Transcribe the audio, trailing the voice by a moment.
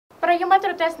ប្រយុទ្ធមក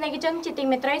ទស្សនិកជនជាទី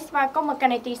មេត្រីស្វាគមន៍មកកា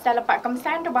ន់នីតិសិល្បៈកំ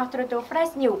សាន្តរបស់ទូរទស្សន៍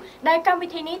Fresh News ដែលកម្មវិ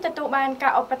ធីនេះទទួលបានកា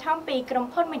រឧបត្ថម្ភពីក្រុម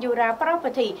ហ៊ុន Mayura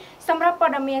Property សម្រាប់ព័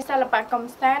ត៌មានសិល្បៈកំ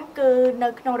សាន្តគឺនៅ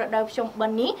ក្នុងរដូវភ្ជុំបិ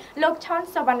ណ្ឌនេះលោកឆន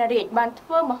សវណ្ណរាជបានធ្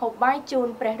វើម្ហូបបាយជូន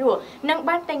ព្រះរស់និង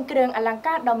បានទិញគ្រឿងអលង្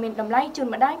ការដ៏មានតម្លៃជូន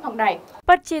ម្ដាយផងដែរ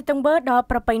ពិតជាទង្វើដ៏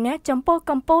ប្រពៃណាស់ចំពោះ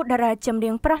កម្ពុជាតារាចម្រៀ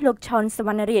ងប្រុសលោកឆនសវ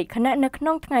ណ្ណរាជខណៈនៅក្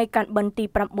នុងថ្ងៃកាន់បិណ្ឌទី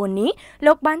9នេះ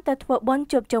លោកបានទៅធ្វើបុណ្យ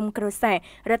ជួបជុំគ្រួសារ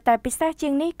រត់តែពិសេសជា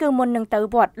ងនេះគឺមុននឹងទៅ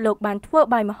វត្តលោកបានធ្វើ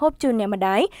បាយម្ហូបជូនអ្នកម្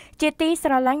ដាយជាទីស្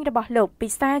រឡាញ់របស់លោកពិ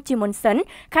សាជាមុនសិន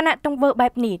ខណៈទង្វើបែ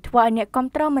បនេះធ្វើឲ្យអ្នកគាំ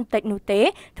ទ្រមិនតិចនោះទេ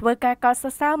ធ្វើការកោតស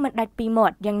រសើរមិនដាច់ពីមា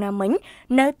ត់យ៉ាងណាមិញ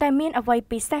នៅតែមានអ្វី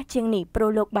ពិសេសជាងនេះព្រោះ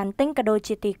លោកបានទិញកាដូ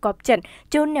ជាទីគាប់ចិត្ត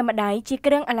ជូនអ្នកម្ដាយជា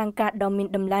គ្រឿងអលង្ការដ៏មាន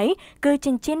តម្លៃគឺ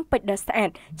ចិញ្ចៀនពេជ្រដ៏ស្អាត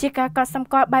ជាការកត់សម្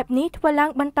គាល់បែបនេះធ្វើឡើង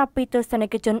បន្ទាប់ពីទស្សនិ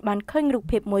កជនបានឃើញរូប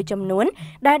ភាពមួយចំនួន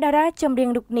ដែលតារាចម្រៀង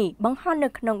រូបនេះបង្ហោះនៅ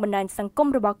ក្នុងបណ្ដាញសង្គម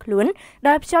របស់ខ្លួន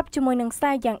ដោយភ្ជាប់ជាមួយនឹងខ្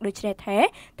សែយ៉ាងដូចនេះថា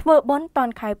ធ្វើបុណ្យតន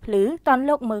ខែភ្លឺតន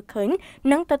លោកមើលឃើញ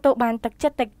និងទទួលបានទឹកចិ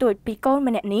ត្តតិចតួចពីកូន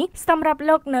ម្នាក់នេះសម្រាប់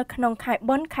លោកនៅក្នុងខែ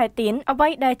បុណ្យខែទៀនអ្វី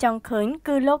ដែលចង់ឃើញ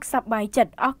គឺលោកសប្បាយចិត្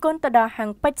តអរគុណទៅដល់ហាង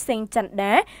ពេជ្រសេងចន្ទ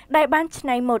ដាដែលបានច្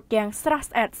នៃម៉ូដយ៉ាងស្រស់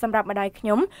ស្អាតសម្រាប់ម្ដាយខ្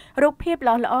ញុំរូបភាព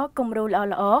ល្អៗគំរូល្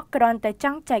អៗគ្រាន់តែច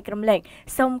ង់ចែករំលែក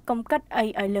សូមកុំគិតអី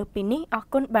ឲ្យលើសពីនេះអរ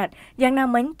គុណបាទយ៉ាងណា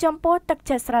មិញចំពោះទឹក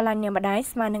ចិត្តស្រឡាញ់អ្នកម្ដាយ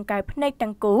ស្មើនឹងកែវភ្នែក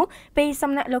ទាំងគូពី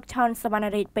សំណាក់លោកឆនសវណ្ណ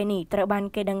រាជពេលនេះត្រូវបាន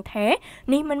គេដឹងថា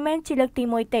នេះមិនមែនជាលើកទី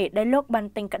1ទេដែលលោកបាន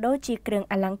ទិញកាដូជាគ្រឿង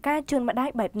អលង្ការជូនម្ដាយ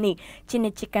បែបនេះជា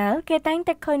និច្ចកាលគេតែង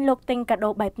តែឃើញលោកទិញកាដូ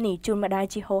បែបនេះជូនម្ដាយ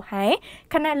ជាហូរហែ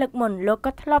ខណៈលើកមុនលោក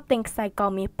ក៏ធ្លាប់ទិញខ្សែក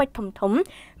មាសពេជ្រធំ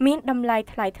មានតម្លៃ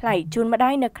ថ្លៃជូនម្ដា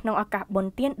យនៅក្នុងឱកាសបុណ្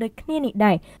យទានដូចគ្នានេះ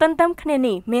ដែរទន្ទឹមគ្នា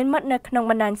នេះមានមិត្តនៅក្នុង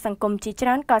បណ្ដាញសង្គមជាច្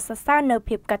រើនក៏សរសើរនៅ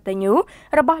ភាពកតញ្ញូ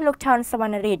របស់លោកឆនសវ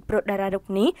ណ្ណរាជព្រោះតារារូប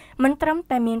នេះមិនត្រឹម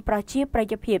តែមានប្រជាប្រិ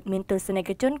យភាពមានទស្សនិក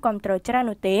ជនគាំទ្រច្រើន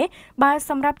នោះទេបើ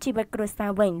សម្រាប់ជីវិតគ្រួសារ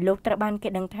វិញលោកត្រូវបានគេ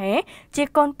ដឹងថាជា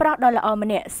កូនប្រុសដ៏ល្អម្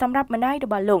នាក់សម្រាប់ម្ដាយរ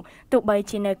បស់លោកទោះបី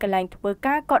ជានៅកន្លែងធ្វើ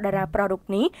ការក៏តារាប្រុសរូប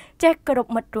នេះចេះគោរព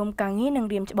មិត្តរួមការងារនិង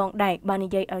រៀមច្បងដែរបើនិ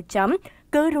យាយឲ្យចំ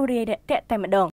គឺរួសរាយរាក់ទាក់តែម្ដង